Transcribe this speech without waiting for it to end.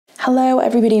Hello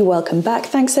everybody, welcome back.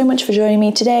 Thanks so much for joining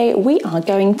me today. We are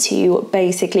going to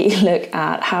basically look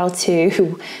at how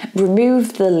to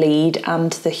remove the lead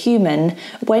and the human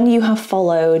when you have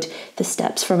followed the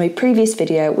steps from a previous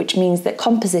video, which means that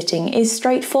compositing is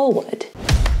straightforward.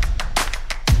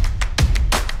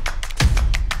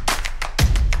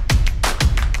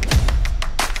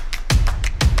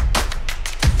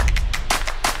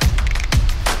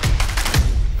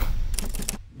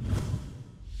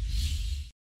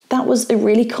 That was a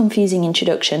really confusing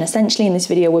introduction. Essentially in this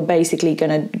video, we're basically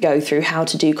going to go through how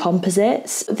to do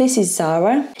composites. This is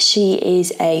Zara. She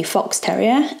is a fox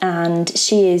terrier and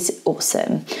she is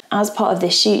awesome. As part of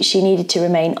this shoot, she needed to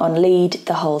remain on lead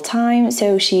the whole time.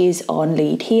 So she is on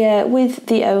lead here with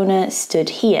the owner stood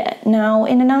here. Now,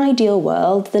 in an ideal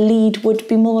world, the lead would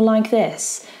be more like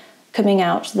this, coming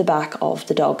out the back of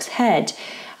the dog's head.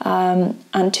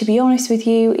 And to be honest with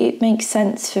you, it makes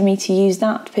sense for me to use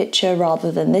that picture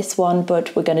rather than this one,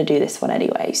 but we're going to do this one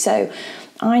anyway. So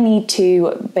I need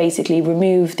to basically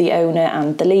remove the owner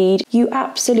and the lead. You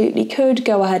absolutely could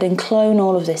go ahead and clone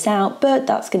all of this out, but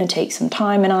that's going to take some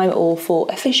time and I'm all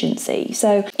for efficiency.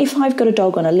 So if I've got a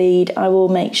dog on a lead, I will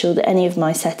make sure that any of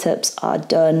my setups are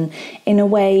done in a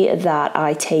way that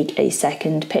I take a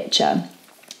second picture.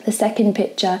 The second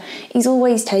picture is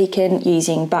always taken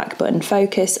using back button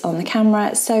focus on the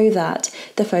camera so that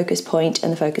the focus point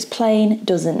and the focus plane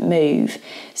doesn't move.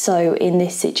 So in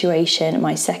this situation,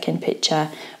 my second picture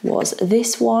was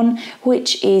this one,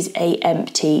 which is an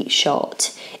empty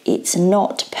shot. It's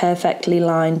not perfectly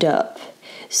lined up.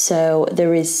 So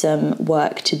there is some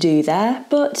work to do there,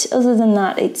 but other than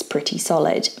that, it's pretty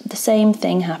solid. The same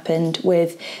thing happened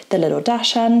with the little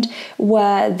dash hand,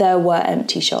 where there were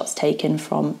empty shots taken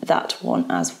from that one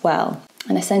as well.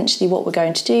 And essentially what we're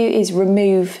going to do is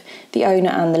remove the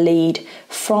owner and the lead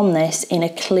from this in a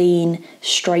clean,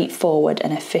 straightforward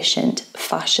and efficient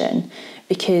fashion.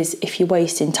 Because if you're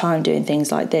wasting time doing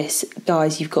things like this,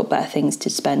 guys, you've got better things to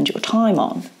spend your time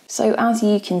on. So as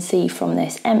you can see from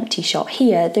this empty shot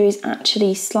here, there is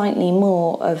actually slightly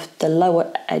more of the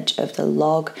lower edge of the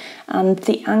log and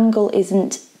the angle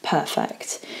isn't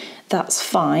perfect. That's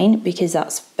fine because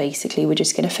that's basically, we're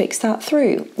just going to fix that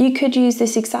through. You could use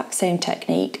this exact same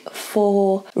technique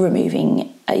for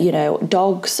removing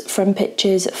dogs from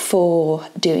pictures, for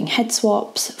doing head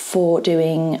swaps, for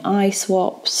doing eye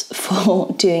swaps,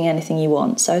 for doing anything you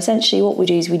want. So essentially what we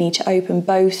do is we need to open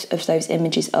both of those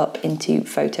images up into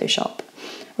Photoshop.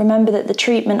 Remember that the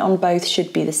treatment on both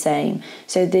should be the same.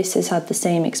 So this has had the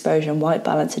same exposure and white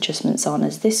balance adjustments on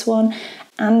as this one.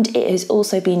 And it has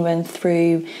also been run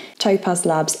through Topaz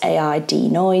Labs AI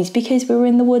denoise because we were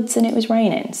in the woods and it was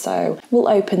raining. So we'll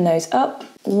open those up.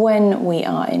 When we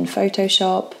are in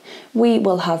Photoshop, we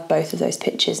will have both of those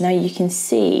pictures. Now you can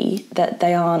see that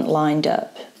they aren't lined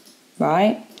up,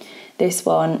 right? This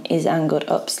one is angled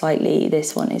up slightly,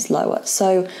 this one is lower.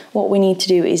 So what we need to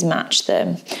do is match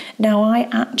them. Now I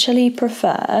actually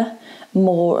prefer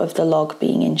more of the log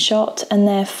being in shot, and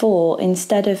therefore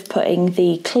instead of putting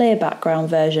the clear background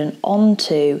version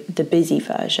onto the busy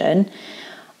version,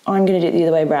 I'm going to do it the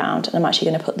other way around and I'm actually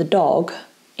going to put the dog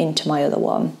into my other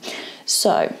one.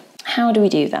 So how do we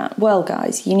do that? Well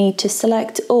guys, you need to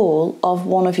select all of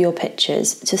one of your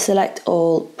pictures. To select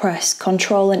all, press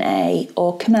Ctrl and A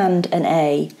or Command and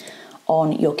A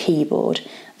on your keyboard.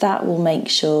 That will make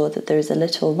sure that there is a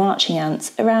little marching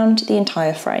ants around the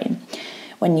entire frame.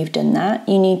 When you've done that,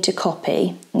 you need to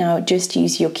copy. Now just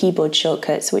use your keyboard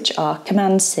shortcuts, which are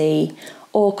Command C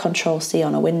or Control C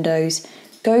on a Windows.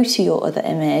 Go to your other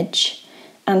image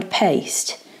and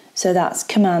paste. So that's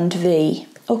Command V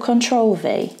or Control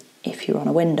V if you're on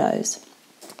a Windows.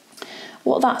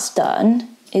 What that's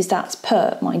done is that's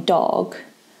put my dog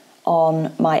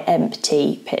on my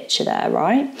empty picture there,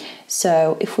 right?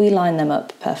 So if we line them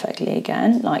up perfectly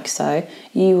again, like so,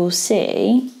 you will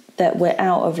see that we're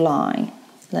out of line.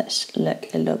 Let's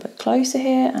look a little bit closer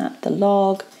here at the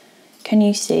log. Can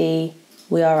you see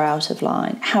we are out of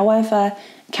line? However,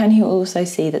 can you also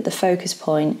see that the focus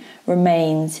point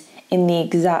remains in the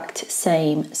exact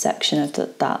same section of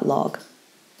that log?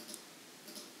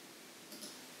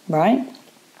 Right?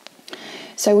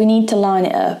 So we need to line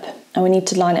it up, and we need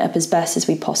to line it up as best as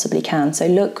we possibly can. So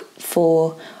look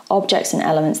for objects and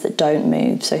elements that don't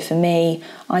move. So for me,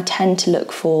 I tend to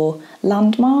look for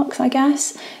landmarks, I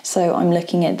guess. So I'm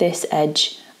looking at this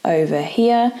edge over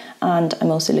here, and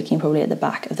I'm also looking probably at the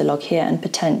back of the log here, and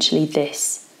potentially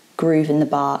this groove in the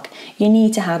bark. You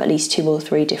need to have at least 2 or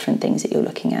 3 different things that you're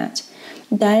looking at.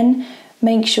 Then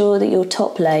make sure that your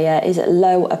top layer is at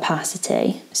low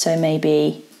opacity, so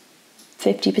maybe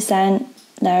 50%,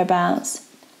 thereabouts.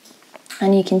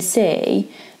 And you can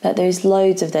see but there's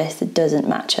loads of this that doesn't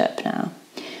match up now.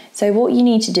 So what you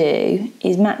need to do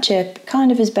is match up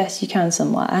kind of as best you can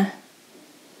somewhere.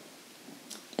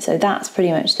 So that's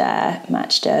pretty much there,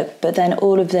 matched up, but then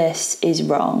all of this is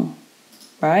wrong,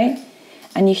 right?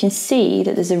 And you can see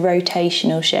that there's a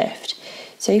rotational shift.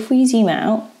 So if we zoom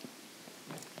out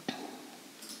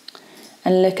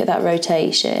and look at that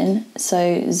rotation,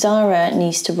 so Zara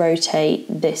needs to rotate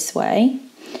this way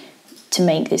to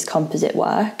make this composite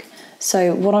work.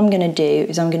 So what I'm going to do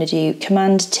is I'm going to do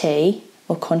Command T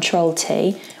or Control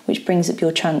T, which brings up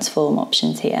your transform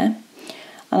options here.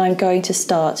 And I'm going to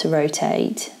start to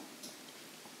rotate.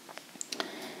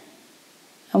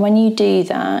 And when you do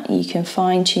that, you can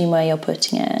fine tune where you're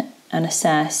putting it and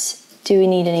assess, do we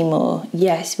need any more?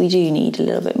 Yes, we do need a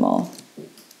little bit more.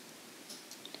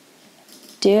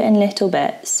 Do it in little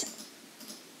bits.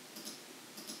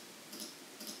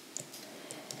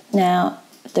 Now,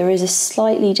 there is a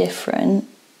slightly different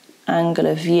angle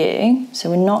of view, so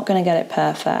we're not going to get it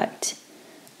perfect,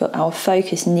 but our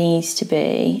focus needs to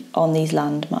be on these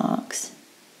landmarks.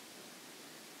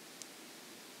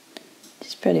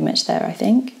 It's pretty much there, I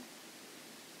think.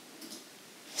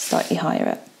 Slightly higher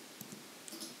up.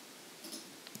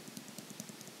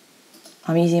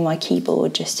 I'm using my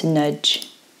keyboard just to nudge.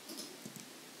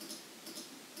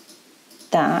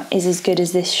 That is as good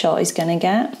as this shot is going to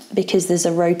get because there's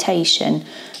a rotation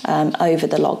over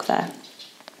the log there.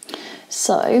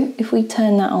 So if we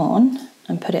turn that on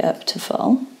and put it up to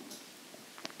full,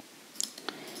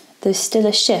 there's still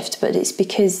a shift, but it's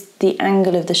because the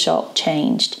angle of the shot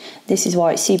changed. This is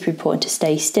why it's super important to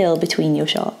stay still between your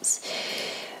shots.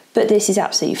 But this is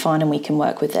absolutely fine and we can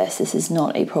work with this. This is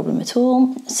not a problem at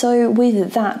all. So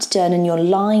with that done and your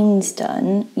lines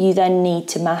done, you then need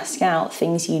to mask out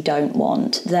things you don't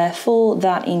want. Therefore,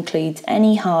 that includes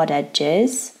any hard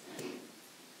edges,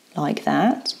 like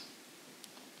that.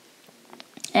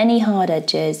 Any hard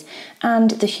edges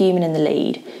and the human in the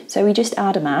lead. So we just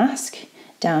add a mask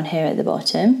down here at the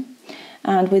bottom.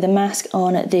 And with a mask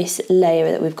on this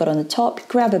layer that we've got on the top,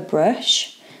 grab a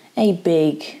brush, a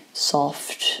big,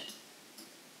 soft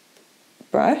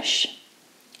brush.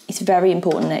 It's very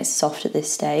important that it's soft at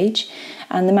this stage.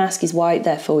 And the mask is white,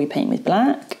 therefore we paint with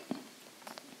black.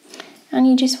 And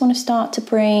you just want to start to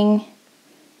bring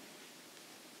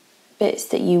bits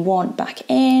that you want back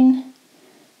in,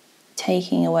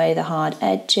 taking away the hard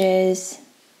edges.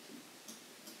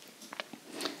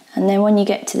 And then when you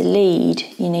get to the lead,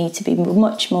 you need to be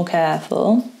much more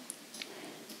careful.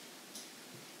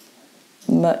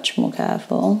 Much more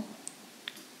careful.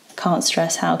 I can't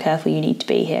stress how careful you need to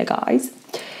be here, guys.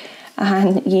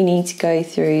 And you need to go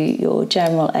through your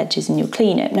general edges and your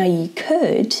cleanup. Now you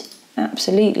could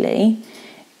absolutely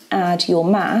add your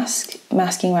mask,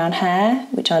 masking around hair,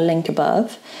 which I'll link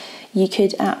above. You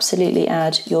could absolutely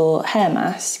add your hair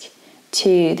mask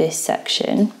to this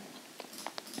section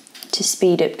to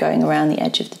speed up going around the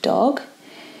edge of the dog.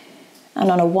 And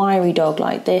on a wiry dog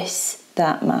like this,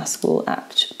 that mask will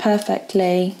act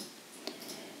perfectly.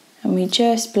 And we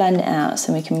just blend it out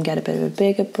so we can get a bit of a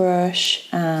bigger brush.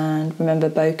 And remember,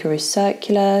 bokeh is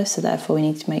circular, so therefore we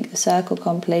need to make the circle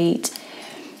complete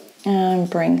and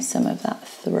bring some of that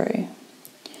through.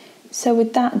 So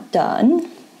with that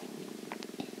done,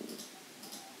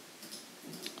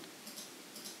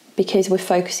 because we're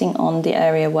focusing on the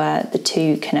area where the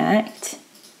two connect,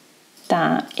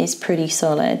 that is pretty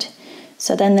solid.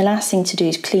 So then the last thing to do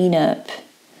is clean up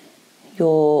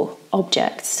your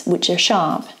objects, which are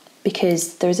sharp,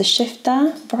 because there's a shift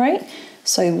there, right?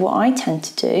 So what I tend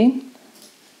to do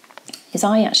is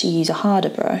I actually use a harder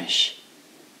brush,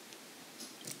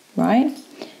 right?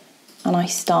 And I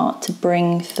start to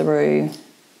bring through,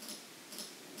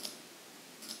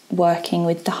 working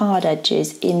with the hard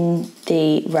edges in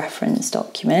the reference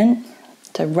document,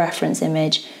 the reference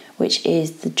image, which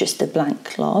is just the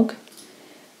blank log.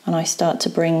 And I start to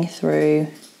bring through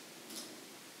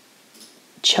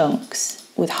chunks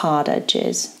with hard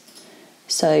edges.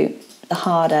 So the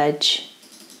hard edge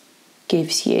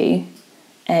gives you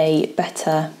a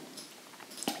better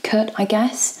cut, I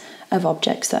guess, of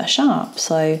objects that are sharp.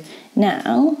 So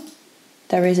now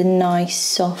there is a nice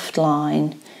soft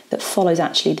line that follows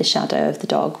actually the shadow of the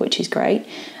dog, which is great,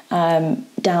 down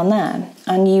there.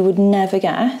 And you would never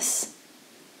guess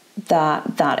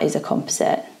that that is a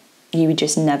composite. You would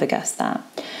just never guess that.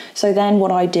 So then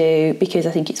what I do, because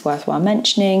I think it's worthwhile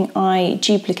mentioning, I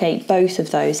duplicate both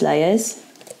of those layers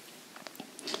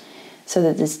so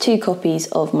that there's two copies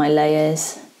of my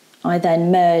layers. I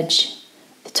then merge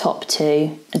the the top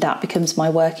two, that becomes my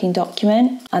working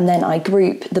document. And then I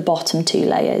group the bottom two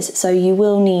layers. So you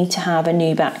will need to have a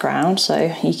new background.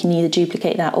 So you can either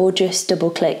duplicate that or just double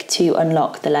click to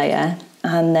unlock the layer,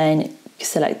 and then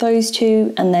select those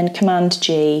two, and then Command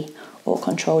G or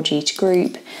Control G to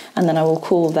group. And then I will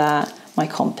call that my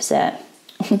composite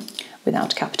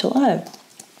without a capital O.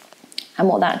 And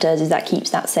what that does is that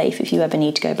keeps that safe if you ever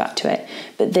need to go back to it.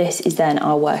 But this is then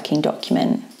our working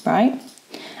document, right?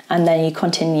 And then you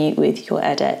continue with your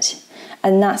edit.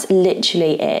 And that's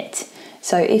literally it.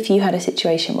 So if you had a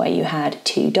situation where you had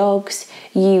two dogs,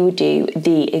 you would do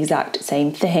the exact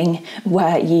same thing,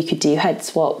 where you could do head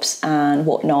swaps and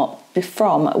whatnot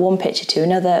from one picture to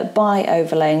another by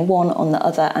overlaying one on the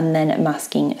other and then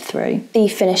masking through. The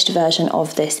finished version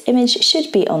of this image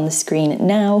should be on the screen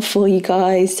now for you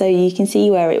guys, so you can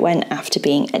see where it went after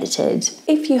being edited.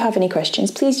 If you have any questions,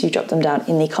 please do drop them down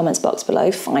in the comments box below.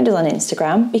 Find us on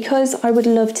Instagram, because I would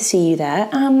love to see you there.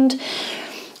 And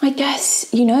I guess,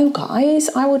 you know, guys,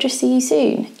 I will just see you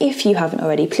soon. If you haven't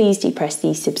already, please do press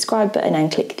the subscribe button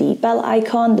and click the bell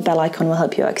icon. The bell icon will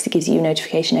help you out because it gives you a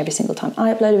notification every single time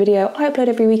I upload a video. I upload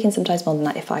every week and sometimes more than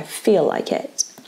that if I feel like it.